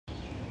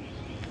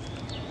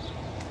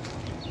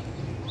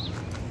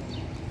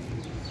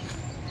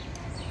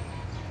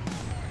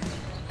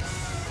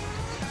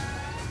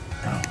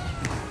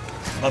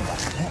about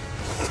that.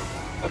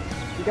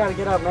 You gotta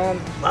get up,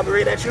 man. Bobby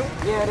Ray, that you?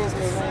 Yeah, it is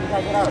me, man. You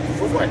gotta get up.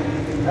 For what?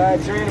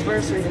 It's your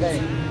anniversary today.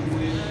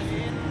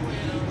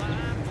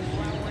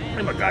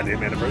 Ain't my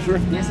goddamn anniversary.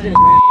 Yes, it is,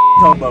 man.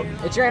 Talk about.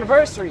 It's your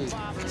anniversary.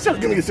 Shut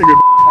up, give me a cigarette.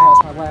 Oh,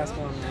 it's my last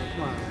one, man.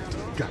 Come on.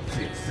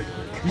 Goddamn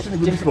cigarette. You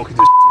shouldn't even be smoking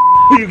this.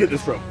 Where you get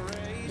this from?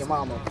 Your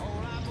mama.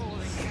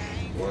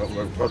 Well, I'm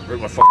about to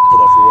break my fucking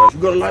foot off your ass. You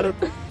got a lighter?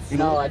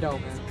 No, I don't,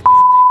 man.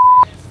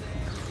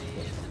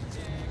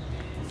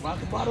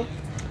 Vodka bottle?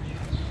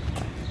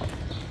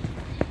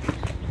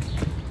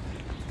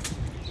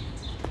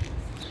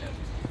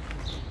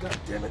 God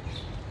damn it.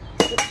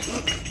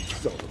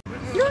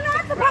 You're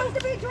not supposed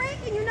to be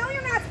drinking. You know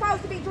you're not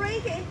supposed to be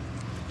drinking.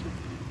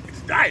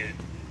 It's diet.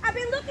 I've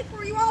been looking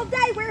for you all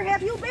day. Where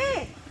have you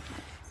been?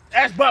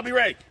 Ask Bobby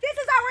Ray. This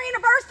is our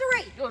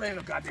anniversary. You ain't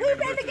no goddamn We've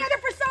been anniversary.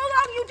 together for so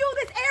long. You do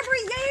this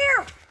every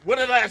year. When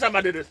was the last time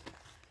I did this?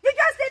 You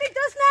just did it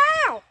just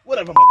now.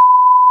 Whatever, mother.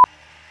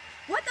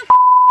 What the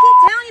keep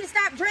telling you to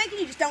stop drinking?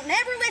 You just don't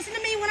never listen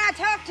to me when I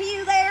talk to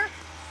you there.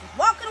 Just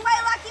walking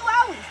away like you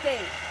always do.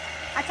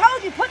 I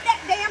told you, put that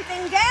damn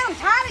thing down. I'm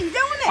tired of you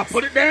doing this. I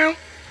put it down,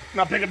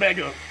 and I pick it back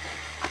up.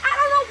 I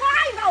don't know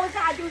why you always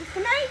gotta do this to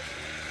me.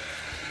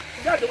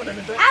 You not doing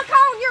anything. I'm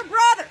calling your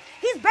brother.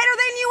 He's better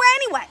than you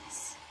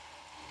anyways.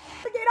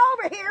 To get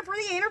over here for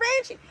the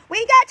intervention. We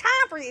ain't got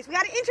time for this. We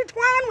gotta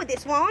intertwine with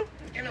this one.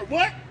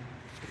 What?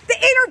 The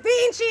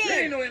intervention.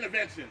 There ain't no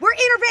intervention. We're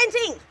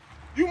interventing.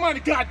 You mind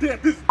the goddamn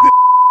business.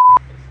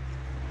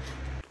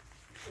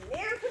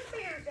 Never put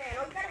beers down.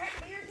 Oh, you gotta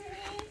have beers in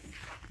hands.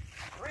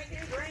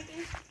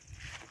 Drinking.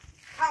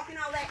 Talking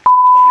all that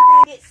you're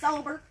gonna get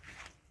sober.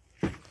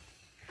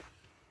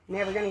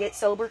 Never gonna get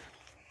sober.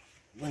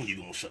 When you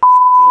gonna shut the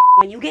up?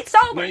 When you get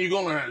sober. When you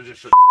gonna learn how to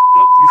just shut the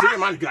up? You say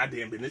mind your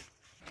goddamn business.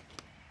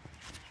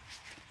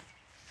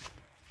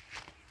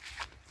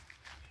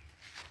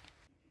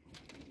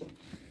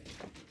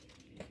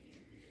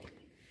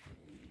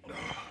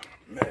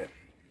 Man,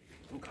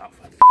 I'm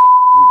cockfighting.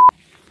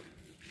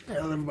 What the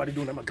hell everybody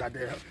doing at my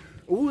goddamn house?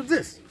 Who is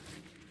this?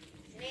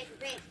 An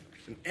intervention.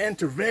 An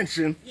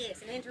intervention?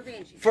 Yes, an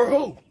intervention. For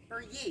who?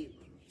 For you.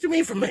 What you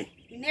mean for me?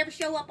 You never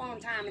show up on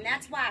time, and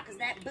that's why, because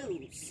that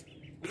booze.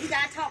 You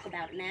gotta talk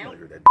about it now. I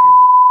heard that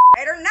damn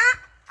Better not.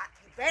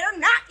 You better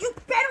not. You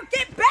better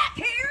get back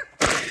here.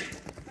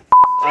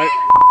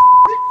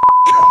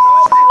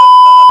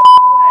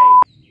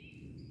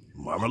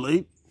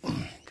 Marmalade?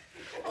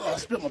 Oh, I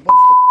spilled my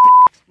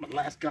motherfucking my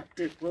last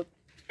goddamn blood.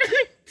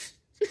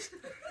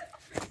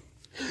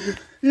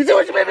 You do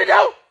what you made me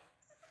do?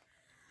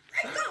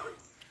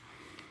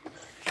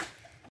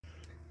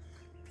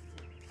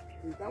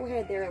 Go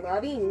ahead there,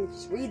 Lovey, and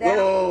just read that.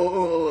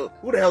 Whoa.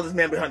 Who the hell is this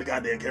man behind the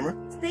goddamn camera?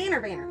 It's the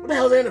interventor. What the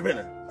hell is the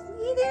interventor?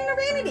 He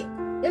intervented it.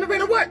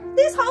 Interventor what?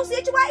 This whole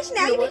situation.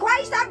 Now You know you be what?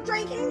 quiet, stop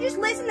drinking, and just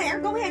listen there.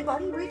 Go ahead,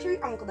 buddy. Reach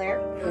your uncle there.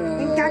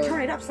 You gotta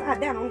turn it upside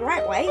down on the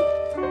right way.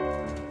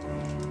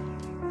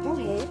 Go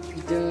ahead.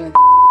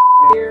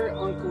 Dear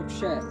Uncle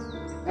Chet,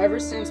 ever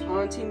since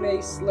Auntie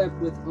May slept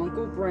with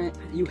Uncle Brent,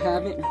 you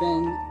haven't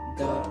been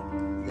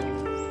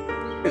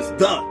It's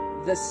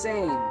the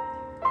same.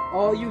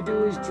 All you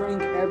do is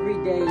drink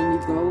every day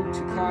and you go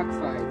to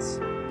cockfights.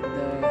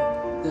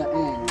 The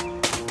end.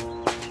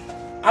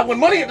 I won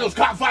money at those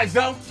cockfights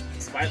though.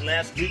 This fight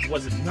last week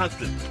wasn't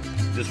nothing.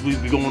 This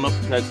week we going up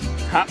against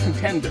top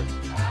contender.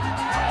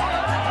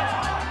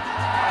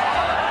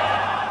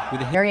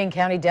 Marion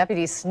County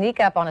deputies sneak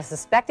up on a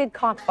suspected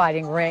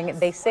cockfighting ring.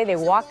 They say they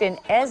walked in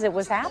as it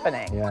was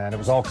happening. Yeah, and it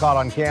was all caught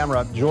on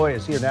camera. Joy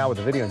is here now with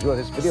the video. Joy,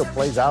 this video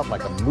plays out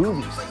like a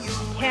movie.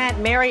 Can't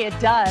Mary, it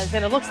does.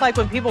 And it looks like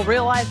when people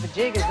realize the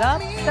jig is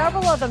up,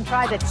 several of them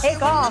tried to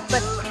take off,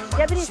 but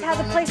deputies had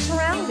the place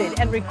surrounded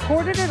and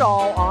recorded it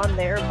all on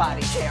their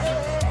body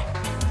cameras.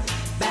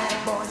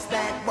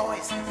 Bad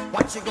boys,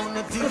 what you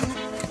gonna do?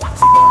 What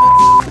you gonna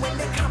do when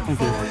they come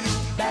for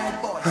you?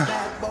 Bad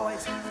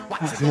boys,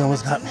 what you know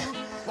what's happening.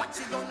 What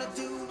you gonna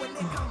do when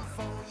they come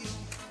for you?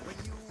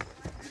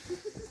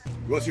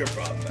 What's your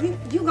problem?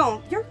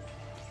 You're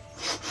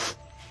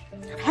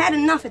I've had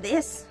enough of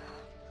this.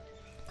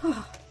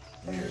 Oh.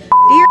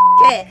 Dear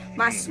Chet,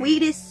 my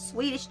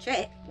sweetest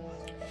Chet.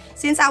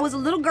 Since I was a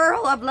little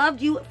girl, I've loved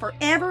you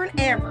forever and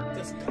ever.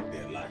 That's a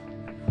goddamn lie.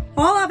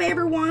 All I've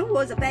ever wanted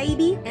was a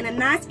baby and a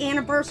nice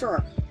anniversary.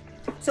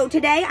 So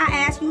today I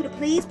ask you to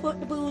please put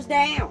the booze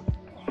down.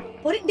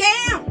 Put it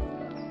down.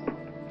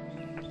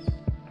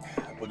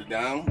 Put it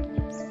down.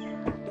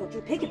 Don't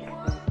you pick it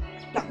back up.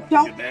 Get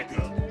Don't. back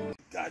up.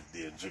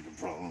 Goddamn drinking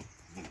problem.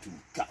 You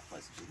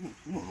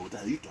don't know what the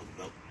hell you talking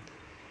about.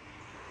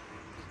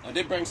 I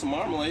did bring some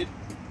marmalade.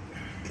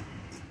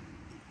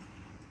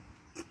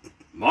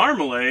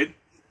 Marmalade?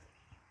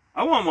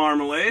 I want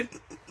marmalade.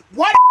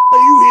 Why the are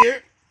you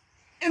here?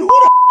 And who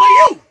the are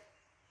you?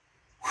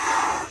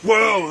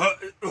 Well,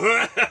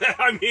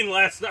 I mean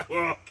last night.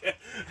 Well, okay.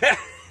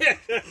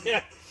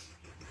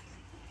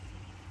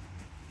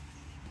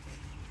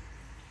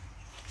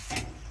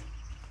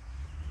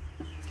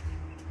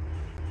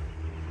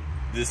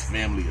 This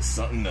family is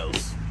something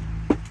else.